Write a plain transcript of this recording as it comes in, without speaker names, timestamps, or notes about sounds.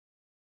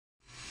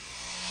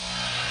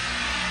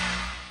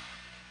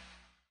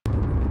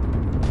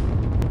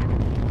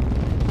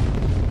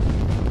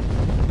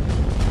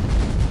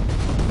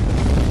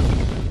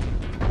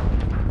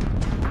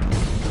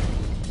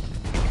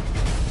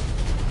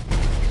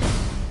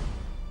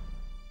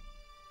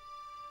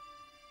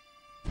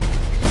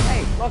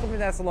Welcome to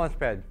NASA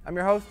Launchpad. I'm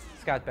your host,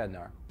 Scott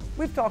Bednar.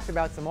 We've talked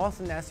about some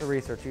awesome NASA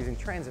research using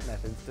transit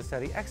methods to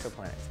study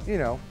exoplanets. You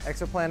know,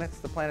 exoplanets,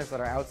 the planets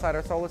that are outside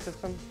our solar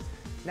system.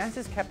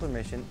 NASA's Kepler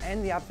mission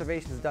and the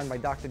observations done by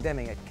Dr.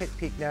 Deming at Kitt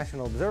Peak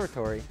National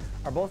Observatory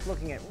are both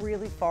looking at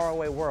really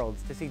faraway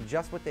worlds to see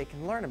just what they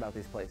can learn about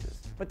these places.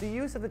 But the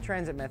use of the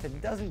transit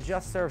method doesn't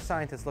just serve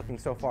scientists looking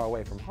so far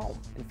away from home.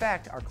 In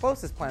fact, our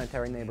closest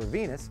planetary neighbor,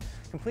 Venus,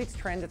 completes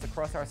transits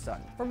across our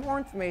sun. For more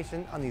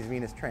information on these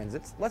Venus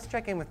transits, let's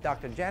check in with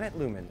Dr. Janet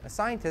Luman, a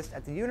scientist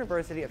at the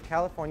University of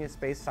California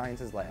Space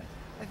Sciences Lab.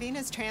 A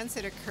Venus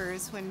transit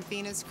occurs when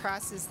Venus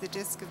crosses the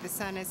disk of the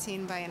sun as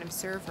seen by an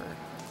observer.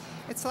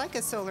 It's like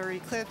a solar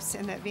eclipse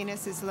in that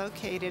Venus is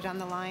located on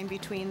the line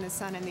between the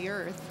sun and the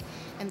Earth,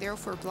 and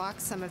therefore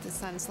blocks some of the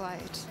sun's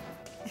light.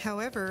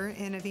 However,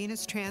 in a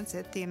Venus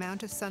transit, the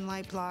amount of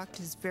sunlight blocked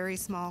is very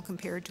small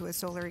compared to a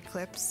solar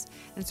eclipse,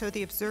 and so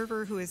the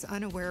observer who is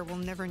unaware will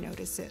never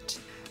notice it.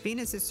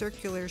 Venus's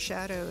circular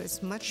shadow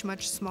is much,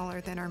 much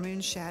smaller than our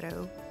moon's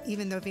shadow.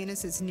 Even though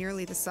Venus is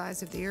nearly the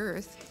size of the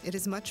Earth, it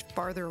is much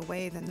farther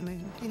away than the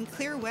moon. In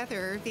clear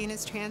weather,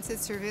 Venus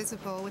transits are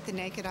visible with the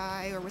naked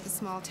eye or with a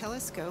small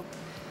telescope,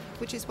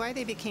 which is why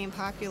they became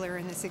popular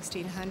in the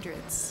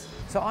 1600s.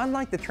 So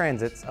unlike the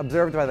transits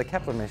observed by the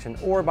Kepler mission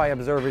or by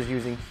observers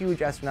using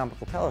huge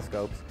astronomical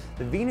telescopes,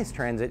 the Venus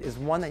transit is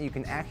one that you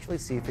can actually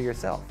see for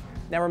yourself.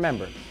 Now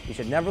remember, you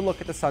should never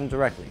look at the sun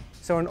directly.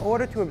 So in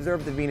order to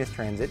observe the Venus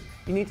transit,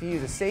 you need to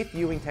use a safe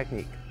viewing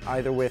technique,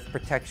 either with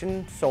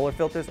protection, solar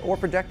filters, or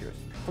projectors.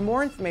 For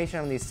more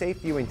information on these safe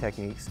viewing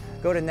techniques,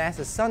 go to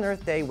NASA's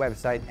Sun-Earth Day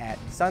website at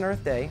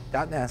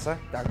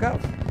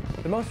sunearthday.nasa.gov.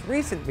 The most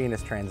recent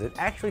Venus transit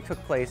actually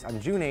took place on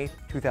June 8,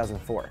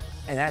 2004.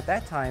 And at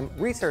that time,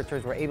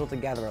 researchers were able to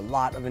gather a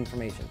lot of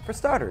information. For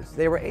starters,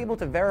 they were able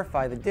to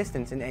verify the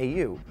distance in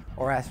AU,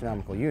 or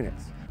astronomical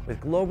units,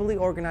 with globally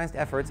organized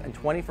efforts and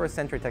 21st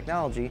century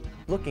technology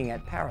looking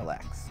at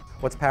parallax.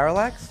 What's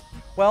parallax?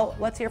 Well,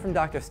 let's hear from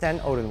Dr. Sten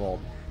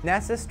Odenwald,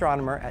 NASA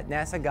astronomer at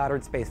NASA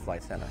Goddard Space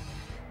Flight Center.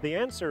 The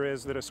answer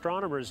is that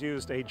astronomers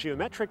used a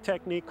geometric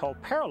technique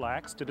called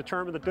parallax to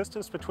determine the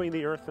distance between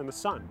the Earth and the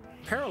Sun.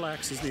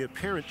 Parallax is the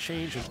apparent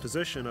change in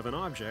position of an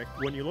object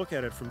when you look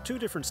at it from two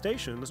different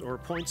stations or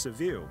points of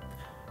view.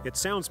 It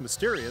sounds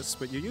mysterious,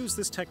 but you use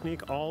this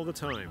technique all the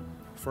time.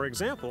 For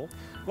example,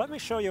 let me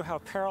show you how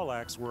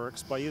parallax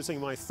works by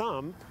using my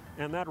thumb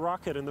and that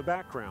rocket in the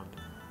background.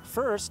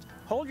 First,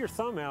 hold your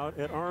thumb out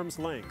at arm's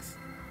length.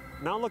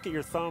 Now look at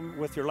your thumb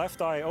with your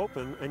left eye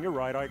open and your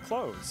right eye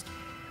closed.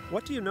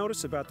 What do you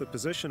notice about the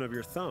position of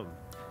your thumb?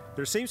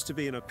 There seems to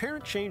be an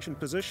apparent change in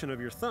position of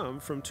your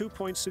thumb from 2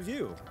 points of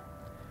view,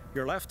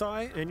 your left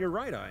eye and your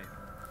right eye.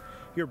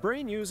 Your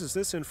brain uses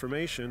this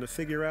information to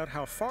figure out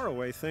how far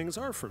away things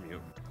are from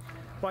you.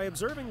 By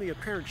observing the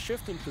apparent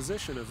shift in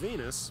position of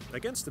Venus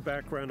against the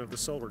background of the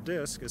solar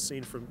disk as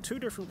seen from two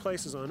different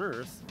places on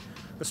Earth,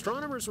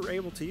 astronomers were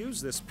able to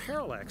use this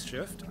parallax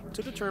shift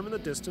to determine the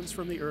distance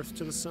from the Earth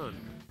to the Sun.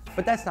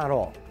 But that's not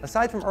all.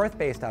 Aside from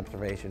Earth-based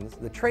observations,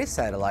 the TRACE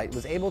satellite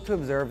was able to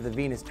observe the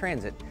Venus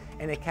transit,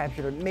 and it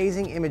captured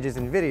amazing images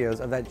and videos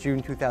of that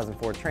June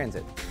 2004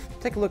 transit.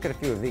 Take a look at a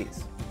few of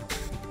these.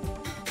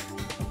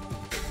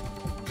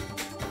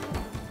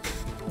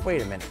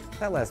 Wait a minute,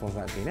 that last one's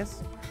not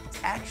Venus.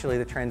 It's actually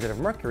the transit of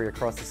Mercury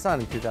across the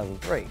sun in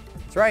 2003.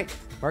 That's right,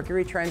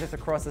 Mercury transits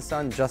across the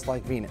sun just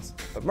like Venus,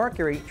 but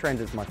Mercury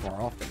transits much more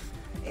often.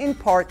 In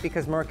part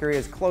because Mercury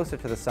is closer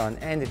to the sun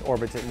and it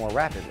orbits it more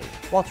rapidly.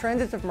 While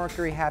transits of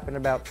Mercury happen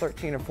about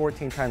 13 or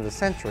 14 times a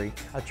century,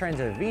 a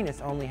transit of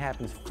Venus only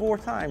happens 4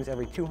 times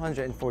every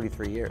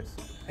 243 years.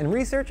 And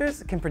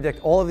researchers can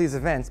predict all of these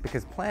events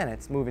because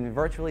planets move in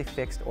virtually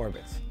fixed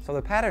orbits, so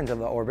the patterns of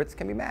the orbits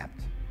can be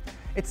mapped.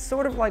 It's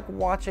sort of like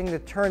watching the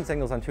turn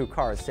signals on 2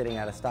 cars sitting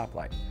at a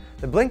stoplight.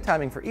 The blink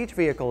timing for each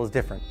vehicle is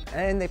different,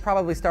 and they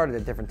probably started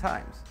at different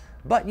times.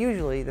 But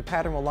usually the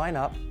pattern will line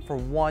up for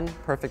one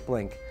perfect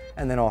blink,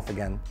 and then off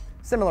again.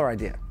 Similar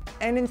idea.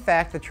 And in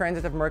fact, the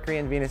transits of Mercury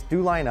and Venus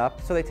do line up,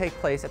 so they take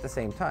place at the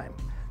same time.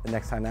 The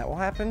next time that will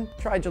happen,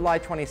 try July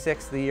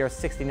 26th, the year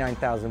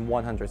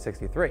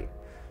 69,163.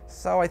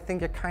 So I think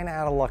you're kind of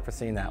out of luck for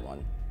seeing that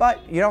one. But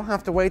you don't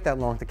have to wait that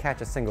long to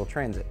catch a single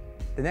transit.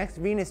 The next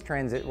Venus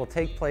transit will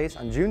take place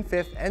on June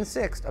 5th and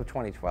 6th of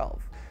 2012.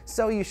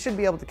 So you should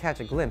be able to catch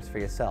a glimpse for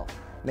yourself.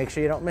 Make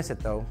sure you don't miss it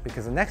though,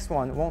 because the next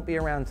one won't be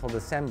around until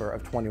December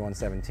of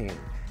 2117.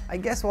 I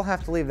guess we'll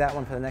have to leave that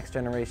one for the next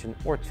generation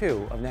or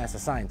two of NASA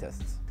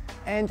scientists.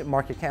 And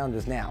mark your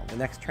calendars now. The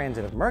next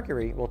transit of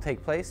Mercury will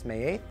take place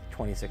May 8th,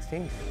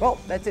 2016. Well,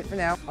 that's it for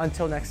now.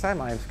 Until next time,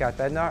 I am Scott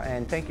Bednar,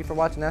 and thank you for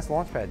watching NASA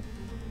Launchpad.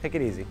 Take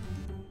it easy.